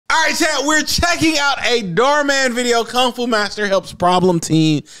All right, chat. We're checking out a doorman video. Kung Fu Master helps problem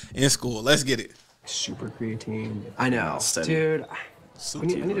teen in school. Let's get it. Super creatine. I know, dude. I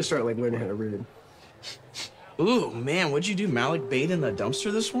need to start like learning how to read. Ooh, man, what'd you do? Malik bait in the dumpster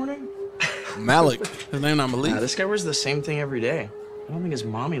this morning? Malik. His name not Malik. This guy wears the same thing every day. I don't think his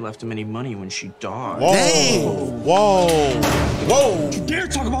mommy left him any money when she died. Whoa. Dang. Whoa. Whoa. You dare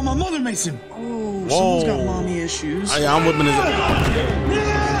talk about my mother, Mason? Oh, someone's got mommy issues. Oh, yeah, I'm whipping his ass.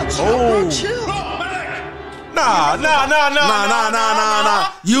 Yeah, chill. Nah.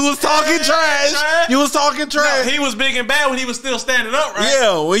 You was talking trash. You was talking trash. No, he was big and bad when he was still standing up, right?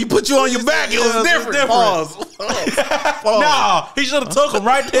 Yeah, when he put you on your back, it was different. Pause. No, he should have took him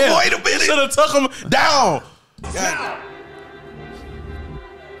right there. Wait a minute. He should have took him down.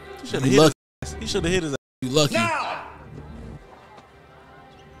 He should have hit his ass. He should have hit his ass. You lucky.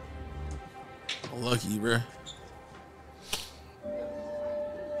 Lucky, bro.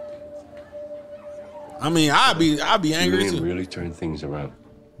 I mean, I'd be angry Julian too. really turned things around.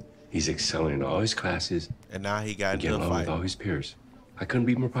 He's excelling in all his classes. And now he got into getting a along fight. with all his peers. I couldn't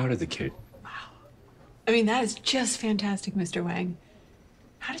be more proud of the kid. I mean, that is just fantastic, Mr. Wang.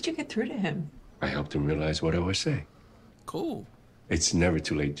 How did you get through to him? I helped him realize what I was saying. Cool. It's never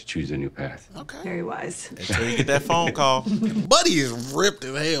too late to choose a new path. Okay. Very wise. Until you get that phone call. Buddy is ripped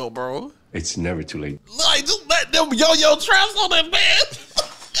as hell, bro. It's never too late. Like, just let them yo-yo traps on that man.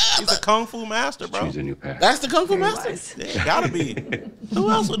 He's a Kung Fu Master, bro. Choose a new path. That's the Kung Fu Very Master? wise. Yeah, gotta be. Who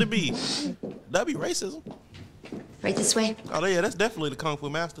else would it be? That'd be racism. Right this way. Oh, yeah, that's definitely the Kung Fu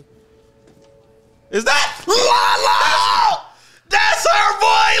Master. Is that Lalo! That's her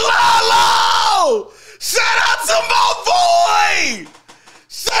boy, Lalo! Shout out to my boy!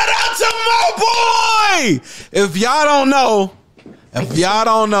 Shout out to my boy! If y'all don't know,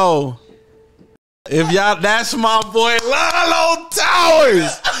 that's my boy, Lalo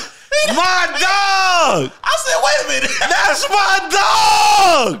Towers! My dog! I said, wait a minute. That's my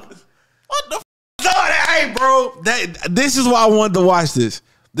dog! What the Hey, bro, this is why I wanted to watch this.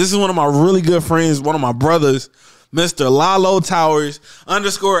 This is one of my really good friends, one of my brothers, Mr. Lalo Towers, _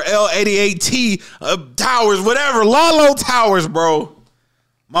 L88T Towers, whatever. Lalo Towers, bro.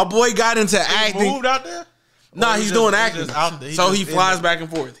 My boy got into acting. Moved out there? Nah, he's doing acting. Out there. So he flies back and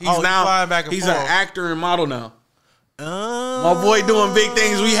forth. He's flying back and he's forth. an actor and model now. My boy doing big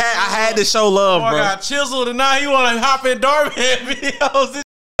things. I had to show love, bro. I got chiseled and now he want to hop in doorman videos.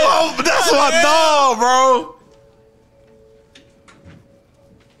 Oh, that's my dog, bro.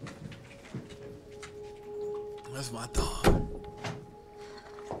 That's my dog.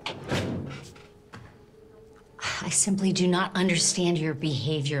 I simply do not understand your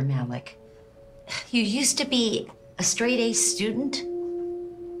behavior, Malik. You used to be a straight-A student,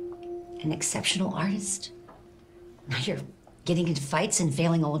 an exceptional artist. Now you're getting into fights and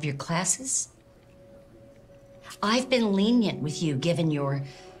failing all of your classes. I've been lenient with you given your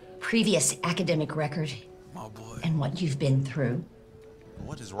previous academic record and what you've been through.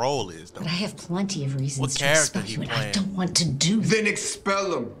 What his role is, though. But I have plenty of reasons What to character expel he you, and I playing? don't want to do that. Then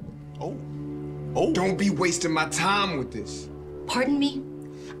expel him. Oh. Don't be wasting my time with this. Pardon me?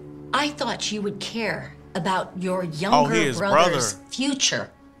 I thought you would care about your younger his brother's brother.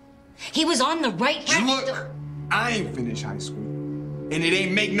 future. He was on the right track. Look, I ain't finished high school, and it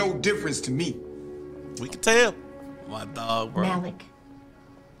ain't make no difference to me. We can tell. My dog, bro. Malik,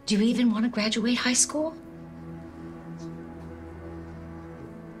 do you even want to graduate high school?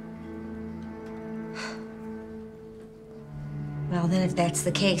 Well, then if that's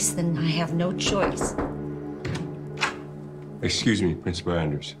the case, then I have no choice. Excuse me, Principal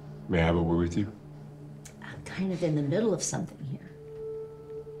Anders. May I have a word with you? I'm kind of in the middle of something here.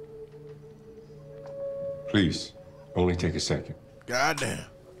 Please, only take a second. Goddamn.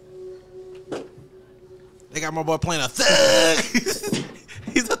 They got my boy playing a thug.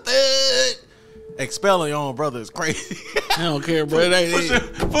 He's a thug. Expelling your own brother is crazy. I don't care, bro.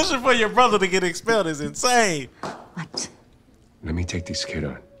 Pushing for your brother to get expelled is insane. What? Let me take this kid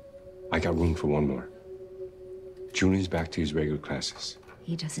on. I got room for one more. Julian's back to his regular classes.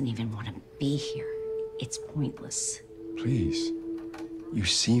 He doesn't even want to be here. It's pointless. Please. You've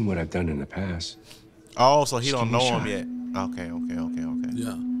seen what I've done in the past. Oh, so he Just don't give me know a him yet. Okay.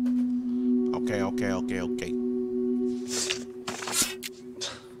 Yeah. Okay.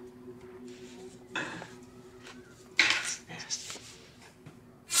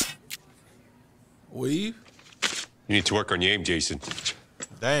 Weave? You need to work on your aim, Jason.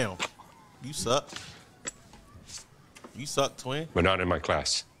 Damn. You suck. You suck, twin. But not in my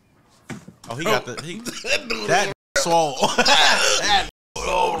class. Oh, he got the that swole. That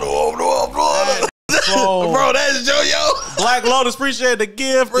Bro, that's Yo-Yo. Black Lotus, appreciate the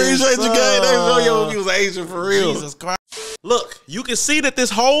gift. Appreciate you, guys. They show you if you was Asian for real. Jesus Christ. Look, you can see that this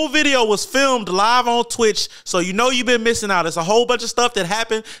whole video was filmed live on Twitch, so you know you've been missing out. There's a whole bunch of stuff that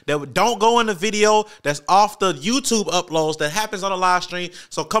happened that don't go in the video that's off the YouTube uploads that happens on the live stream.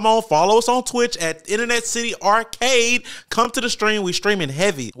 So come on, follow us on Twitch at InternetCity Arcade. Come to the stream. We streaming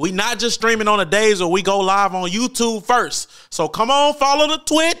heavy. We not just streaming on the days where we go live on YouTube first. So come on, follow the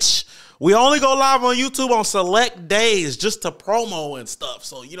Twitch. We only go live on YouTube on select days just to promo and stuff.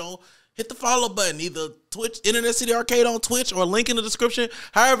 So, you know, hit the follow button, either Twitch, Internet City Arcade on Twitch, or link in the description.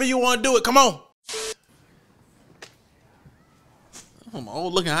 However you want to do it. Come on. Oh, my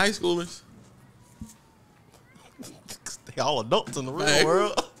old looking high schoolers. They all adults in the real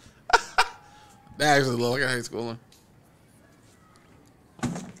world. They actually look like a high schooler.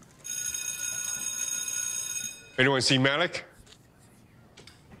 Anyone see Malik?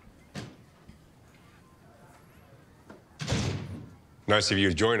 Nice of you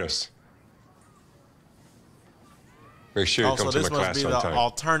to join us. Make sure you come to my class on time.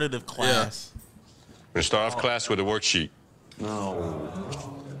 Alternative class. I'm gonna start off class with a worksheet. No.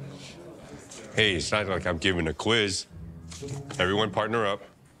 Hey, it's not like I'm giving a quiz. Everyone partner up.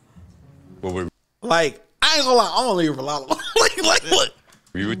 Like, I ain't gonna lie, I'm gonna leave for Lalo. like what?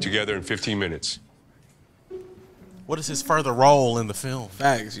 Review it together in 15 minutes. What is his further role in the film?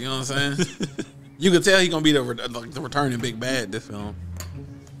 Facts, you know what I'm saying? You could tell he's gonna be the returning big bad this film.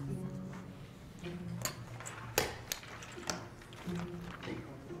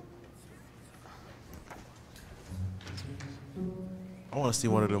 I want to see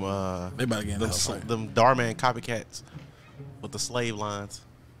one of them. They about to get them Darman copycats with the slave lines.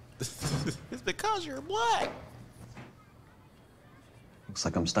 It's because you're black. Looks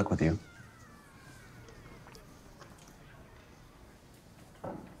like I'm stuck with you.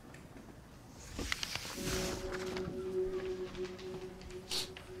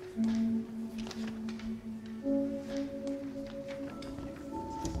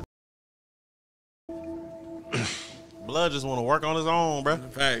 Blood just want to work on his own, bro.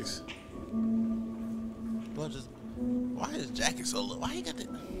 Facts. Blood just. Why is his jacket so low? Why he got that?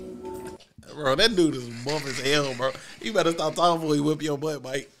 Bro, that dude is buff as hell, bro. You better stop talking before he whip your butt,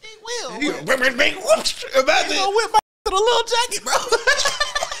 Mike. He will. He gonna whip his big whoosh. Imagine. He gonna whip my to the little jacket, bro.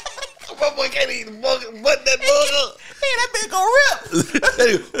 My boy can't even button that bug up. Hey, that bitch gonna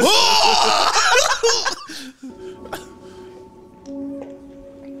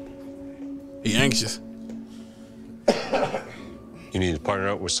rip. He anxious. You need to partner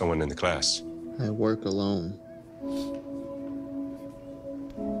up with someone in the class. I work alone.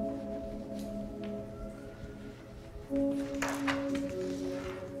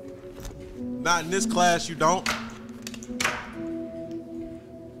 Not in this class, you don't.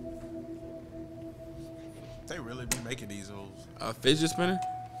 They really be making these hoes. A fidget spinner?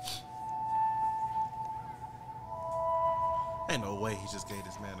 Ain't no way he just gave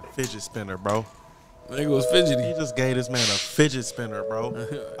this man a fidget spinner, bro. Nigga was fidgety. He just gave this man a fidget spinner, bro.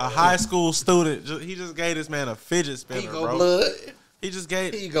 A high school student, he just gave this man a fidget spinner, He go bro. blood. He just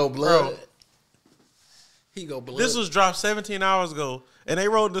gave. He go blood. Bro, he go blood. this was dropped 17 hours ago, and they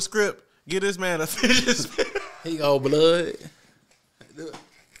wrote in the script, give this man a fidget spinner. He go blood. Do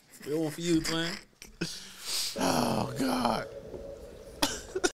one for you, twin. Oh, God.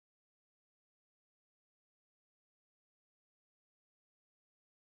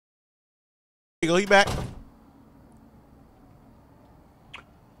 Here you go, he back.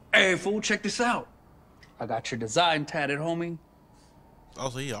 Hey, fool, check this out. I got your design tatted, homie. Oh,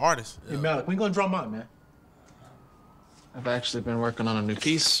 so he an artist. Hey, Malik, when you gonna draw mine, man? I've actually been working on a new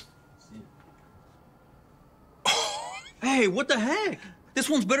piece. Hey, what the heck? This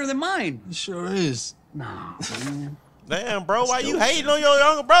one's better than mine. It sure is. Nah, man. Damn, bro, why you hating on your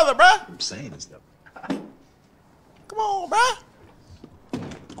younger brother, bro? I'm saying this stuff. Come on, bro.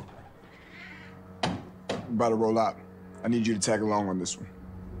 I'm about to roll out. I need you to tag along on this one.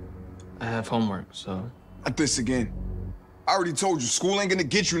 I have homework, so. Not this again. I already told you, school ain't gonna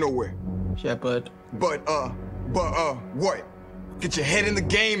get you nowhere. Yeah, but what? Get your head in the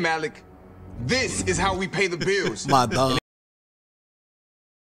game, Malik. This is how we pay the bills. My dog.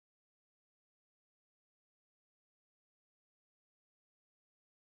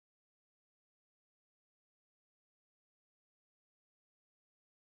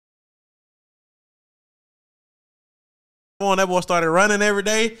 That boy started running every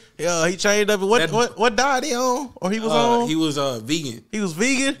day. He changed up. What diet he on? Or he was on? He was vegan. He was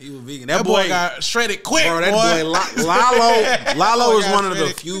vegan? He was vegan. That boy got shredded quick, bro, that boy Lalo is one of the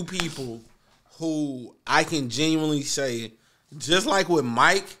few people who I can genuinely say, just like with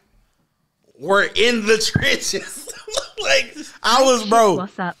Mike, we're in the trenches. Like I was, bro.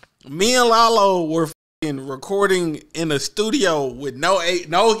 What's up? Me and Lalo were recording in a studio with no heat,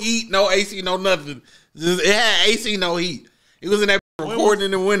 no AC, no nothing. It had AC, no heat. It was in that recording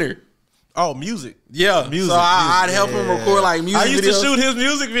in the winter. Oh, music. Yeah. Music. So I'd help him record like music videos. I used to shoot his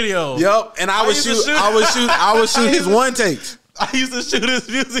music videos. Yep. And I would shoot his one takes. I used to shoot his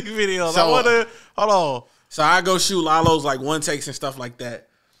music videos. So, hold on. So I go shoot Lalo's like one takes and stuff like that.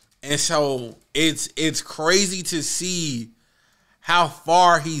 And so it's crazy to see how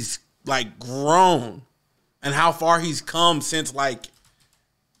far he's like grown and how far he's come since like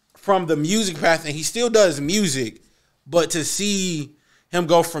from the music path, and he still does music, but to see him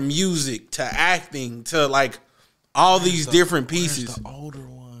go from music to acting to like all these different pieces. The older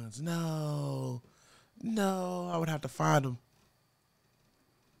ones. No, I would have to find them.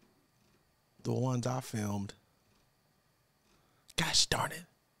 The ones I filmed. Gosh darn it.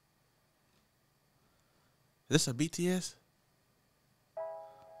 This a BTS?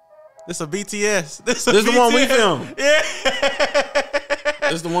 This a BTS. This is the one we filmed. Yeah.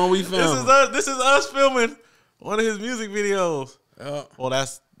 This is the one we filmed. This is us filming one of his music videos. Well,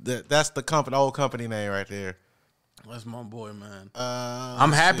 that's the company, old company name right there. That's my boy, man.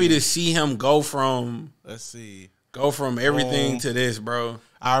 I'm happy to see him go from. Let's see. Go from everything to this, bro.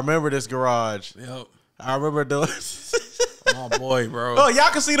 I remember this garage. Yep. I remember doing. My boy, bro. Oh, y'all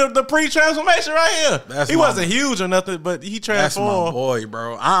can see the pre-transformation right here. He wasn't huge or nothing, but he transformed. That's my boy,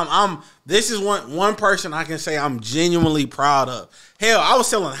 bro. This is one person I can say I'm genuinely proud of. Hell, I was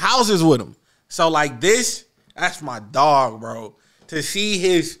selling houses with him. So like this, that's my dog, bro. To see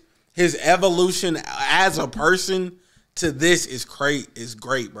his evolution as a person to this is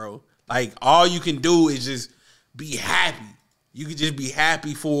great, bro. Like all you can do is just be happy. You can just be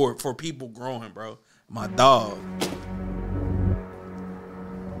happy for people growing, bro. My dog.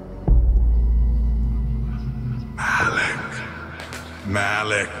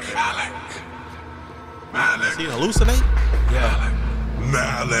 Malik. Is he hallucinate? Yeah.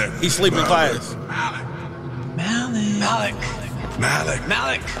 Malik. He sleep in class.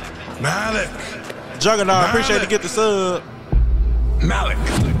 Malik. Juggernaut, appreciate to get the sub. Malik.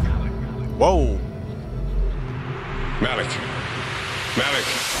 Whoa. Malik.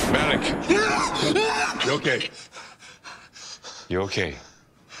 You okay? You okay?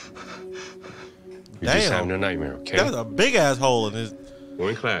 You're just having a nightmare, okay? That's a big ass hole in his. Go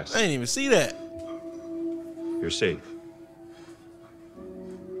in class. I didn't even see that. You're safe.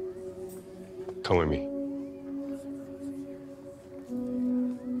 Come with me.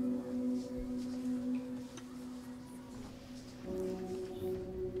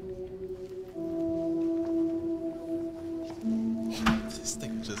 This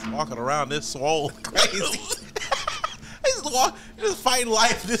thing just walking around this swole crazy. Just fighting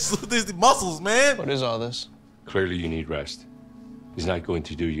life, these muscles, man. What is all this? Clearly you need rest. It's not going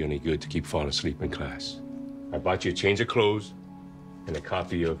to do you any good to keep falling asleep in class. I bought you a change of clothes and a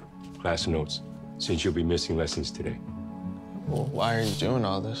copy of class notes since you'll be missing lessons today. Well, why are you doing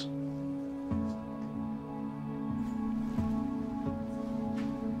all this?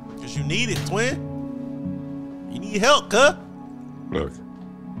 Because you need it, twin. You need help, cuh. Look,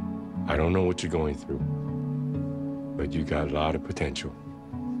 I don't know what you're going through, but you got a lot of potential.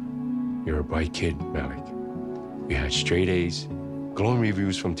 You're a bright kid, Malik. You had straight A's, glowing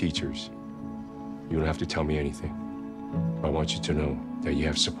reviews from teachers. You don't have to tell me anything. I want you to know that you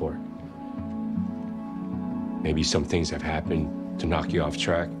have support. Maybe some things have happened to knock you off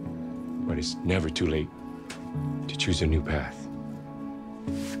track, but it's never too late to choose a new path.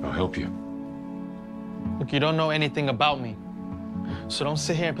 I'll help you. Look, you don't know anything about me, so don't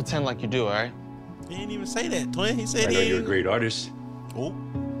sit here and pretend like you do, all right? He didn't even say that, twin. He said I know you're a great artist. Oh,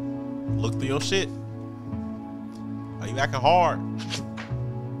 look through your shit. Are you acting hard?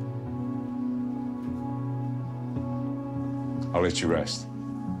 I'll let you rest.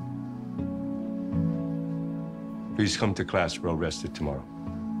 Please come to class well rested tomorrow.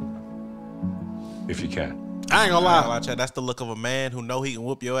 If you can. I ain't gonna lie. That's the look of a man who know he can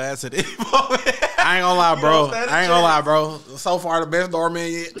whoop your ass at any moment. I ain't gonna lie, bro. I ain't gonna lie, bro. So far, the best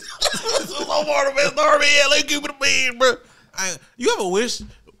doorman yet. Let's keep it a bean, bro. You ever wish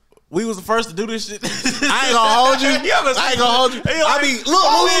we was the first to do this shit? I ain't gonna hold you. I ain't gonna hold you. I mean,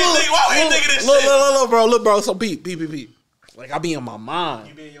 look, bro. So peep. Like I be in my mind.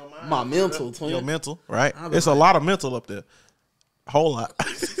 You be in your mind. My mental, twin. Your mental, right? It's a lot of mental up there. A whole lot.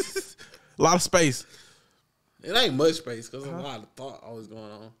 A lot of space. It ain't much space because there's a lot of thought always going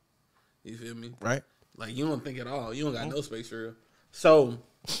on. You feel me? Right. Like you don't think at all. You don't got no space for real. So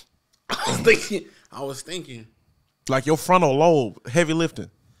I was thinking. Like your frontal lobe, heavy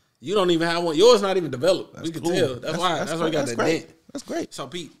lifting. You don't even have one. Yours not even developed. We can tell. That's why we got that great. dent. That's great. So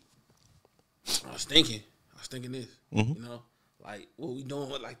Pete, I was thinking this. Mm-hmm. You know, like what we doing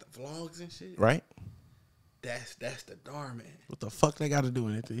with like the vlogs and shit. Right. That's the Dhar man. What the fuck they got to do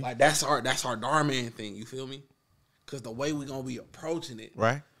in it? Like that's our Dhar man thing. You feel me? Because the way we gonna be approaching it,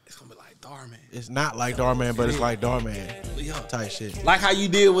 right? It's gonna be like Dhar man. It's not like Dhar man, but it's like Dhar man type shit. Like how you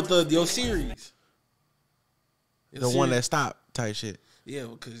did with your series. The one that stopped type shit. Yeah,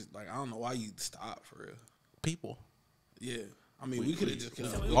 because like I don't know why you stopped for real. People. Yeah. I mean, we could have just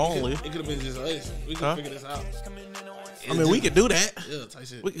kept only. It could have been just us. We could have figured this out. I mean, we could do that. Yeah, type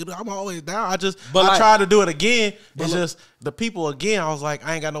shit. I'm always down. I like, tried to do it again. It's just the people again. I was like,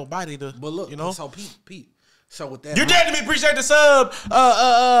 I ain't got nobody to. But look, you know. So Pete. So with that, You're dead to me. Appreciate the sub.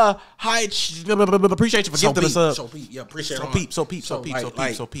 Appreciate you for gifting the sub. So Pete, yeah, appreciate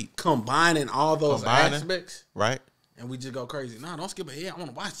it. So Pete. Combining all those aspects, right? And we just go crazy. Nah, don't skip ahead. I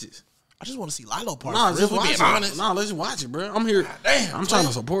want to watch this. I just want to see Lilo part. Nah, just watch it. Honest. Nah, let's just watch it, bro. I'm here. God damn, I'm trying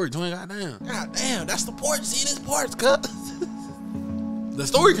to support you. Goddamn. God damn, that's the part. See this part's cut. The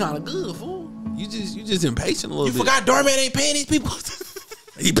story kind of good, fool. You just impatient a little bit. You forgot Dhar man ain't paying these people.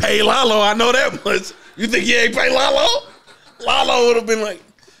 He paid Lalo. I know that much. You think he ain't paid Lalo? Lalo would have been like,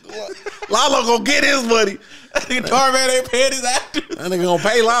 Lalo gonna get his money. Dhar man ain't paying his actors. That nigga gonna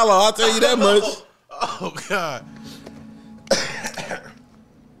pay Lalo. I'll tell you that much. Oh God.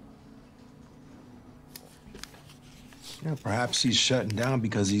 Yeah, perhaps he's shutting down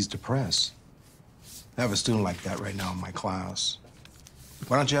because he's depressed. I have a student like that right now in my class.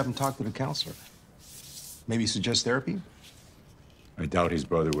 Why don't you have him talk to the counselor? Maybe suggest therapy? I doubt his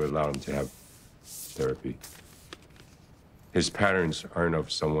brother would allow him to have therapy. His patterns aren't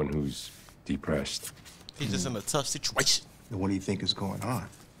of someone who's depressed. He's just in a tough situation. Then what do you think is going on?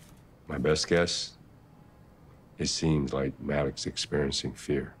 My best guess, it seems like Malik's experiencing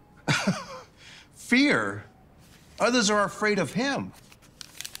fear. Fear? Others are afraid of him.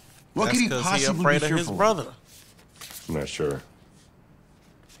 What could he possibly be afraid of fearful his brother? I'm not sure.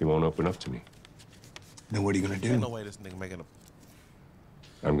 He won't open up to me. Then what are you gonna do? Ain't no way this nigga making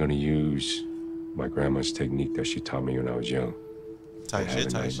a. I'm gonna use my grandma's technique that she taught me when I was young. Type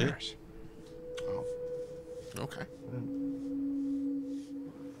shit. Oh. Okay.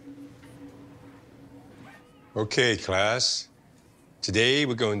 Okay, class. Today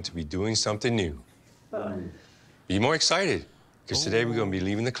we're going to be doing something new. Be more excited, because today we're going to be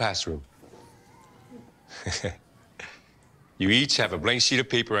leaving the classroom. You each have a blank sheet of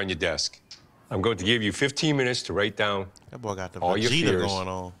paper on your desk. I'm going to give you 15 minutes to write down that boy got the all your Vegeta fears, going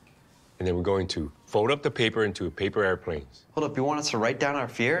on. And then we're going to fold up the paper into paper airplanes. Hold up, you want us to write down our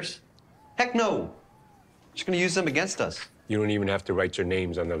fears? Heck no! Just gonna use them against us. You don't even have to write your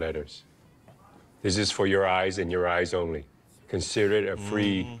names on the letters. This is for your eyes and your eyes only. Consider it a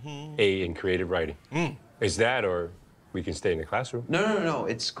free A in creative writing. Is that, or we can stay in the classroom? No,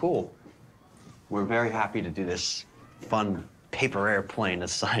 it's cool. We're very happy to do this fun paper airplane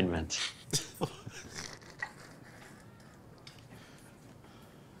assignment.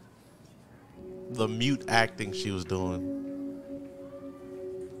 The mute acting she was doing.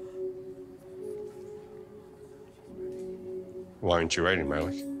 Why aren't you writing,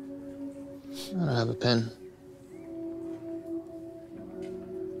 Malik? I don't have a pen.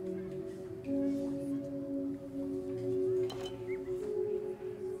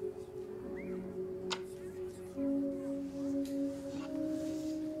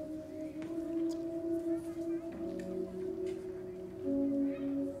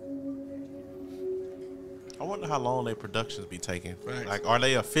 I wonder how long their productions be taking. Like, are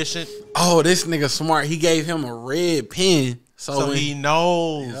they efficient? Oh, this nigga smart. He gave him a red pen. So he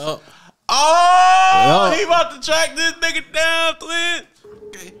knows. Yep. Oh, he about to track this nigga down, twin.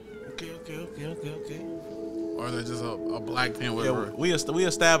 Okay. Or is it just a black pen? Yeah, we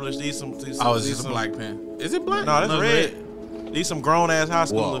established these some. It's a black pen. Is it black? No, that's red. These some grown ass high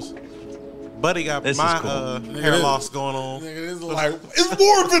schoolers. Whoa. Buddy got this my hair loss going on. Nigga, this is like it's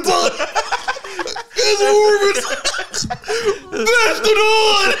Morphin time. It's Morphin time. Bastard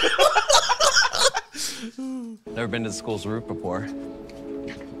on. Never been to the school's roof before.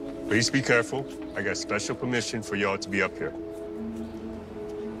 Please be careful. I got special permission for y'all to be up here.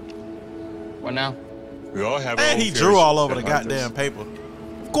 What now? We all have our And own he fears drew all over that the haunt goddamn us. paper.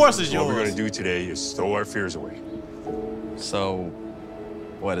 Of course it's yours. What we're gonna do today is throw our fears away. So,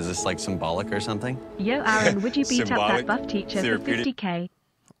 what, is this like symbolic or something? Yo, Aaron, would you beat up that Symbolic, buff teacher for therapeutic. 50K?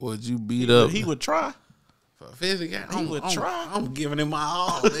 Would you beat up? He would try. For 50K? He would try. I'm giving him my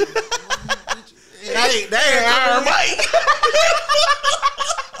all. That ain't Iron Mike.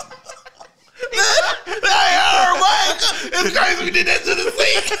 It's crazy we did that to the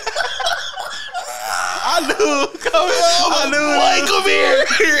sink. I knew. Come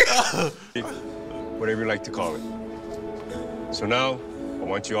here. Whatever you like to call it. So now, I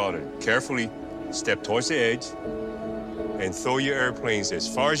want you all to carefully step towards the edge and throw your airplanes as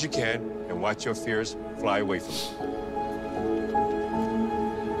far as you can and watch your fears fly away from you.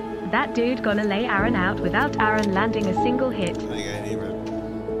 That dude gonna lay Aaron out without Aaron landing a single hit. Nigga ain't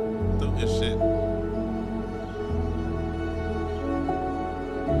even do his shit.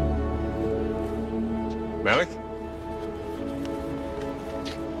 Malik?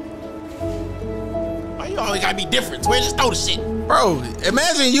 Why you always gotta be different? Twin, just throw the shit. Bro,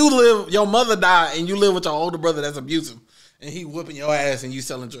 imagine your mother died and you live with your older brother that's abusive and he whooping your ass and you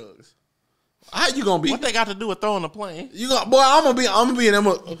selling drugs. How you gonna be? What they got to do with throwing a plane? You got, boy, I'm gonna be in them.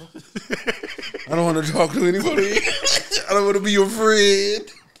 I don't want to talk to anybody. I don't want to be your friend.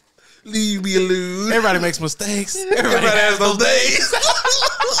 Leave me alone. Everybody makes mistakes. Everybody has those days.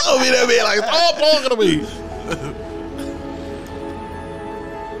 I'll be that man like, stop talking to me.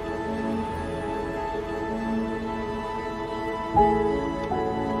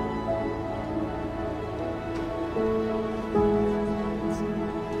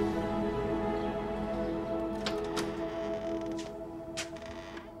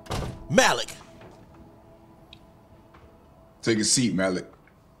 Malik. Take a seat, Malik.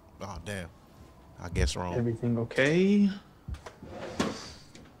 Oh, damn. I guess wrong. Everything okay?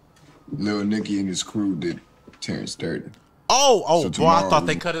 Lil Nicky and his crew did Terrence dirty. Oh, So boy, I thought tomorrow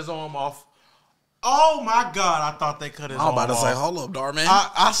they cut his arm off. Oh, my God, I thought they cut his arm off. I'm about to say, hold up, Dhar, man.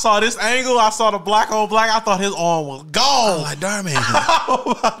 I saw this angle. I saw the black on black. I thought his arm was gone. I'm like, Dhar, man.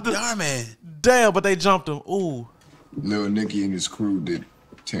 Dhar, man. Damn, but they jumped him. Ooh. Lil Nicky and his crew did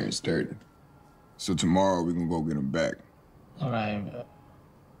Terrence dirty. So tomorrow we gonna go get him back. All right,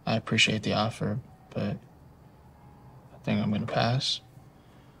 I appreciate the offer, but I think I'm gonna pass.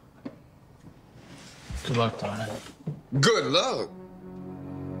 Good luck, Dhar. Good luck?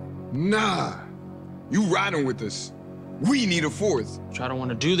 Nah. You riding with us. We need a fourth. I don't want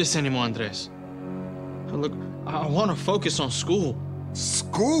to do this anymore, Andres. Look, I want to focus on school.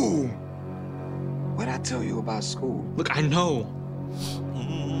 School? What'd I tell you about school? Look, I know.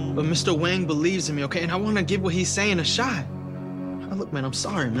 But Mr. Wang believes in me, okay? And I want to give what he's saying a shot. Look, man, I'm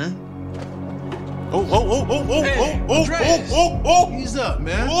sorry, man. Ease up,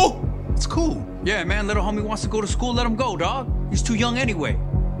 man. It's cool. Yeah, man, little homie wants to go to school, let him go, dog. He's too young anyway.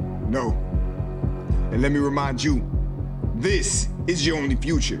 No. And let me remind you, this is your only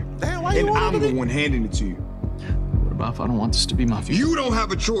future. Damn, why and you I'm the one handing it to you. What about if I don't want this to be my future? You don't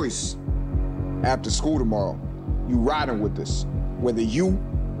have a choice. After school tomorrow, you riding with us, whether you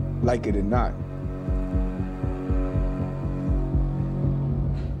like it or not.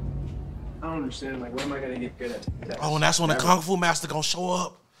 I don't understand. Like, what am I gonna get good at? Oh, and that's when the Kung Fu Master gonna show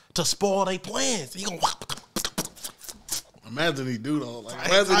up to spoil their plans. He gonna... Imagine he do though. Like,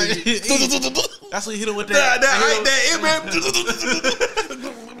 that's what he hit him with that.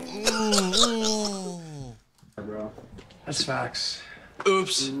 Bro, that's facts.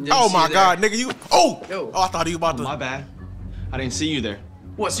 Oops. Oh my God, nigga, you. Oh, Yo. I thought he was about to. My bad. I didn't see you there.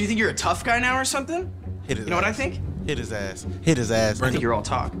 What? So you think you're a tough guy now or something? Hit his You know what I ass. think? Hit his ass. Hit his ass. I think you're all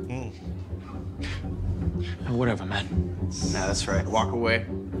talk. Whatever, man. Nah, that's right. Walk away.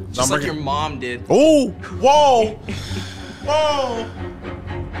 Just like your mom did. Oh, whoa, whoa,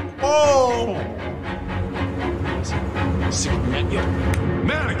 whoa.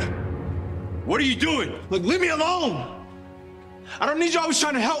 Malik, what are you doing? Look, leave me alone. I don't need you always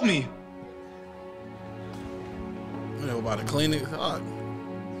trying to help me. You know about to clean it. God.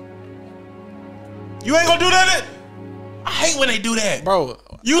 You ain't gonna do that. I hate when they do that, Bro,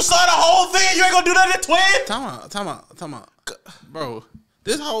 You saw the whole thing. You ain't gonna do that, twin. Time out. Bro,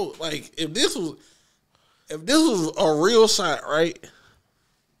 this whole, like, if this was a real shot, right?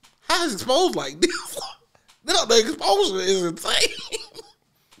 How is it exposed like this? The exposure is insane.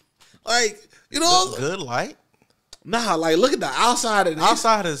 Like, you know, Good light. Nah, like, look at the outside of this.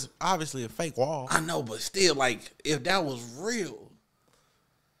 Outside is obviously a fake wall. I know, but still, like, if that was real,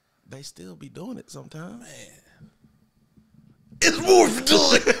 They still be doing it sometimes. man, it's more for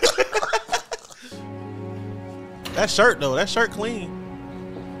doing. That shirt though, that shirt clean.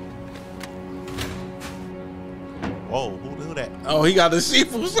 Whoa, who do that? Oh, he got the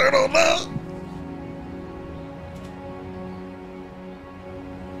seafood shirt on now.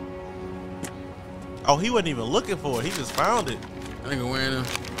 Oh, he wasn't even looking for it. He just found it. I ain't wearing them.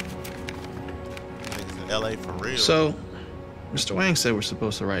 Niggas in LA for real. So, Mr. Wang said we're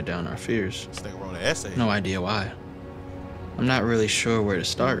supposed to write down our fears. This nigga wrote an essay. No idea why. I'm not really sure where to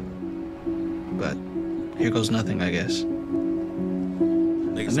start. But here goes nothing, I guess.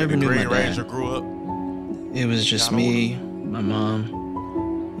 Nigga I said never the knew Green my dad. Ranger grew up. It was just me, my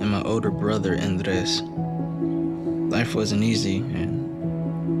mom, and my older brother, Andres. Life wasn't easy,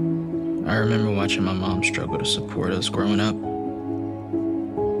 and I remember watching my mom struggle to support us growing up.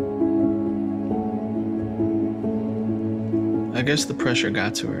 I guess the pressure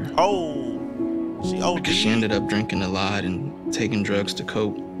got to her. Oh, because she ended up drinking a lot and taking drugs to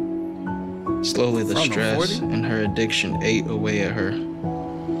cope. Slowly, the From the stress 40? and her addiction ate away at her.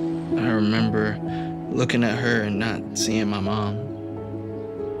 I remember looking at her and not seeing my mom.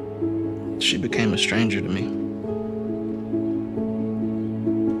 She became a stranger to me.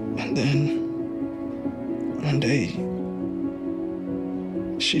 And then, one day,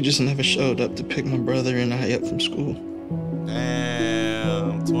 she just never showed up to pick my brother and I up from school.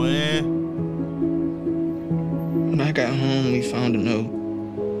 Damn, twin. When I got home, we found a note.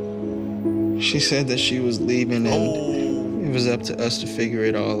 She said that she was leaving and it was up to us to figure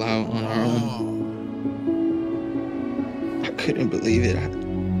it all out on our own. I couldn't believe it.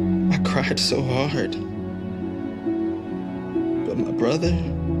 I cried so hard. But my brother,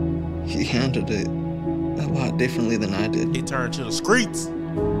 he handled it a lot differently than I did. He turned to the streets.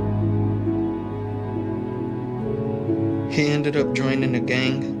 He ended up joining a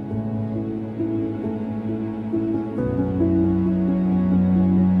gang.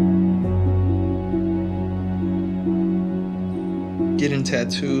 Getting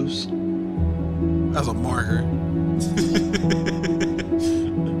tattoos. That's a marker.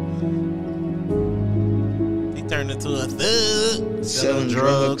 He turned into a thug. Selling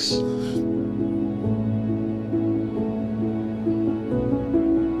drugs.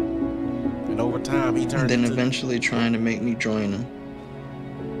 And over time, he turned And then into... eventually trying to make me join him.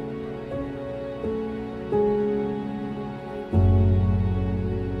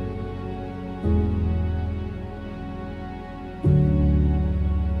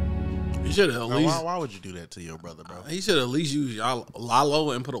 He should have at least. Why would you do that to your brother, bro? He should at least use y'all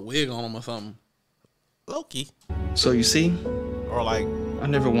Lalo and put a wig on him or something. Low-key. So you see, Or like I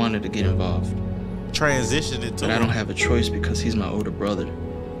never wanted to get involved. transition it to But I don't have a choice because he's my older brother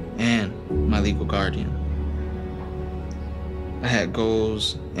and my legal guardian. I had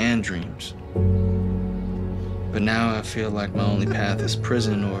goals and dreams. But now I feel like my only path is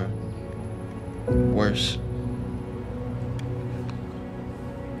prison or worse.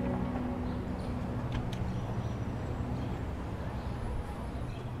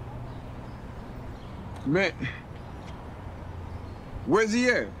 Man, where's he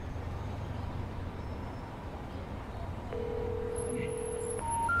at?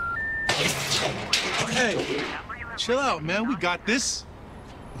 Hey, chill out, man. We got this.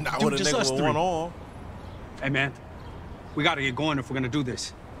 Not Dude, with a just nigga us with three. one arm. Hey, man, we gotta get going if we're gonna do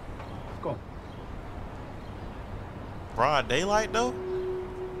this. Go. Broad daylight, though?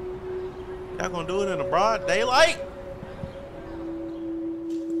 Y'all gonna do it in the broad daylight?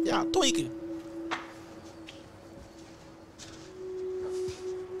 Y'all tweaking.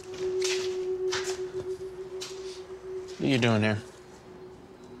 What are you doing there?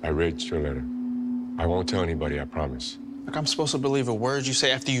 I read your letter. I won't tell anybody, I promise. Like I'm supposed to believe a word you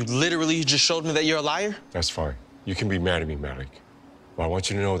say after you literally just showed me that you're a liar? That's fine. You can be mad at me, Malik. But I want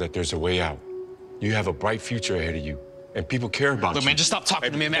you to know that there's a way out. You have a bright future ahead of you, and people care about Look, you. man, just stop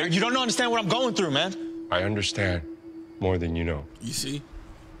talking to me, man. You don't understand what I'm going through, man. I understand more than you know. You see?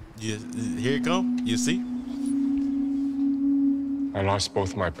 Yeah, here it come. You see? I lost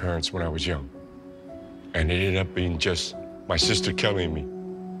both my parents when I was young. And it ended up being just my sister Kelly and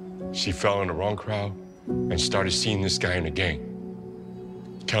me. She fell in the wrong crowd and started seeing this guy in a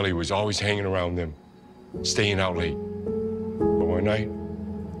gang. Kelly was always hanging around them, staying out late. But one night,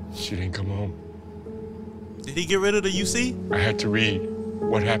 she didn't come home. Did he get rid of the UC? I had to read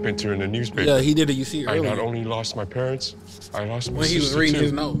what happened to her in the newspaper. Yeah, he did a UC I earlier. not only lost my parents, I lost my When sister he was reading too.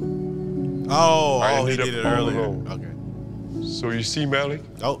 his note. He did it all earlier. alone. Okay. So you see, Malik?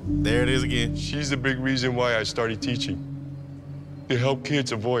 Oh, there it is again. She's the big reason why I started teaching. To help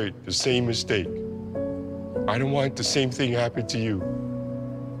kids avoid the same mistake. I don't want the same thing happen to you.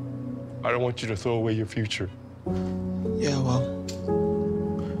 I don't want you to throw away your future. Yeah, well,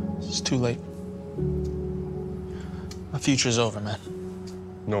 it's too late. My future's over, man.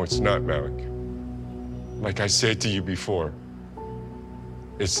 No, it's not, Malik. Like I said to you before,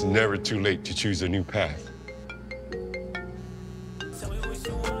 it's never too late to choose a new path.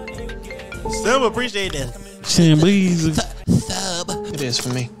 Still appreciate that. Sam, please. It is for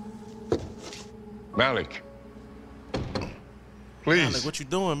me. Malik. Please. Malik, what you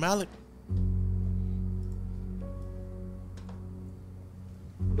doing, Malik?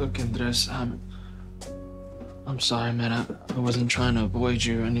 Look, Andres, I'm I'm sorry, man. I wasn't trying to avoid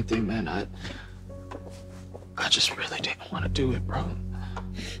you or anything, man. I just really didn't want to do it, bro.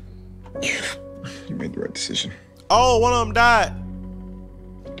 You made the right decision. Oh, one of them died.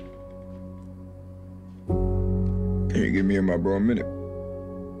 Can you give me and my bro a minute?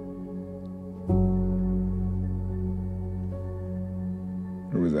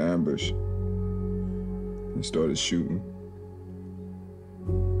 It was an ambush. He started shooting.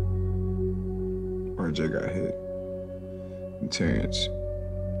 RJ got hit. And Terrence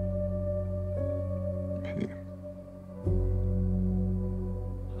hit him.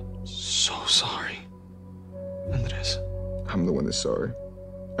 So sorry, Andres. I'm the one that's sorry.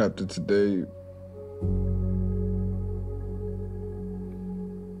 After today,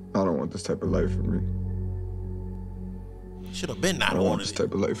 I don't want this type of life for me. Should have been not I don't want wanted this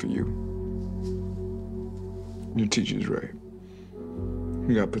type of life for you. Your teacher's right.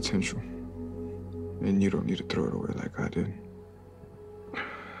 You got potential. And you don't need to throw it away like I did.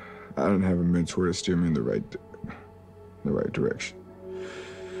 I didn't have a mentor to steer me in the right direction.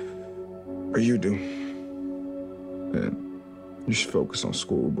 Or you do. And you should focus on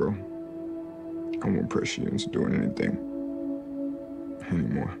school, bro. I won't pressure you into doing anything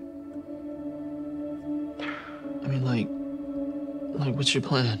anymore. I mean, like, what's your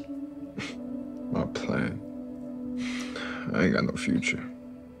plan? My plan? I ain't got no future.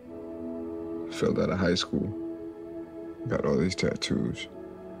 Failed out of high school. Got all these tattoos.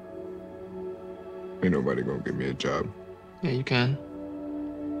 Ain't nobody gonna give me a job. Yeah, you can.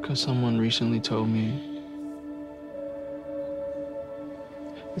 Because someone recently told me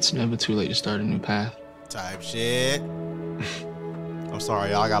it's never too late to start a new path. Type shit. I'm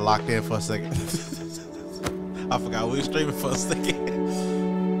sorry, y'all. I got locked in for a second. I forgot we were streaming for a second.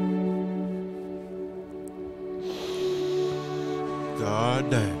 God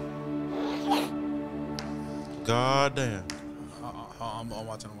damn. God damn. I'm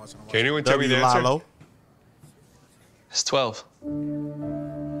watching. Can anyone tell me the answer? Lilo. It's 12.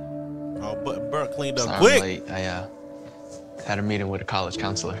 Oh, but Bert cleaned up Sorry, quick. I'm late. I had a meeting with a college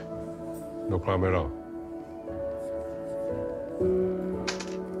counselor. No problem at all.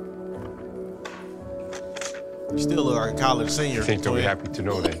 You still look like a college senior. I think they'll be happy to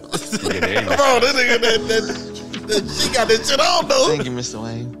know that. Bro, this nigga, that she got that shit on, though. Thank you, Mr.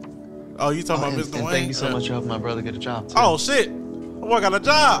 Wayne. Oh, you talking about Mr. And Wayne? thank you so much for helping my brother get a job, too. Oh, shit. Oh, I got a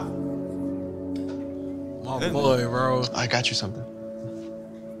job. My boy, bro. I got you something.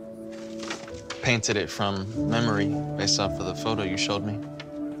 Painted it from memory based off of the photo you showed me.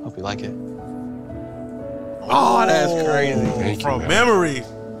 Hope you like it. Oh, that's crazy. Thank From you, memory.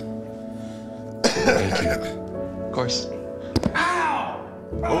 Thank you. Of course.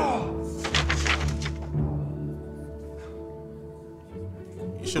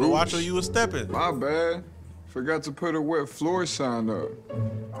 You should have watched where you was stepping. My bad. Forgot to put a wet floor sign up.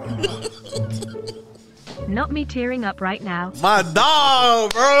 Not me tearing up right now. My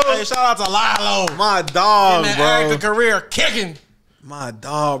dog, bro. Hey, shout out to Lilo. My dog, In bro. that acting career, kicking. My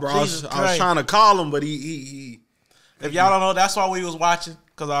dog, bro. I was Christ. trying to call him, but he. If y'all don't know, that's why we was watching,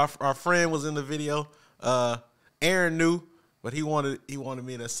 because our friend was in the video. Aaron knew, but he wanted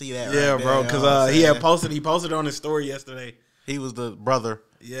me to see that. Yeah, right bro, there, because you know he posted on his story yesterday. He was the brother.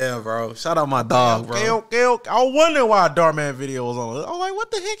 Yeah, bro. Shout out my dog, bro. Okay. I was wondering why a Darman video was on. I was like, what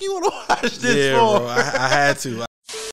the heck you want to watch this Yeah, for? bro. I had to.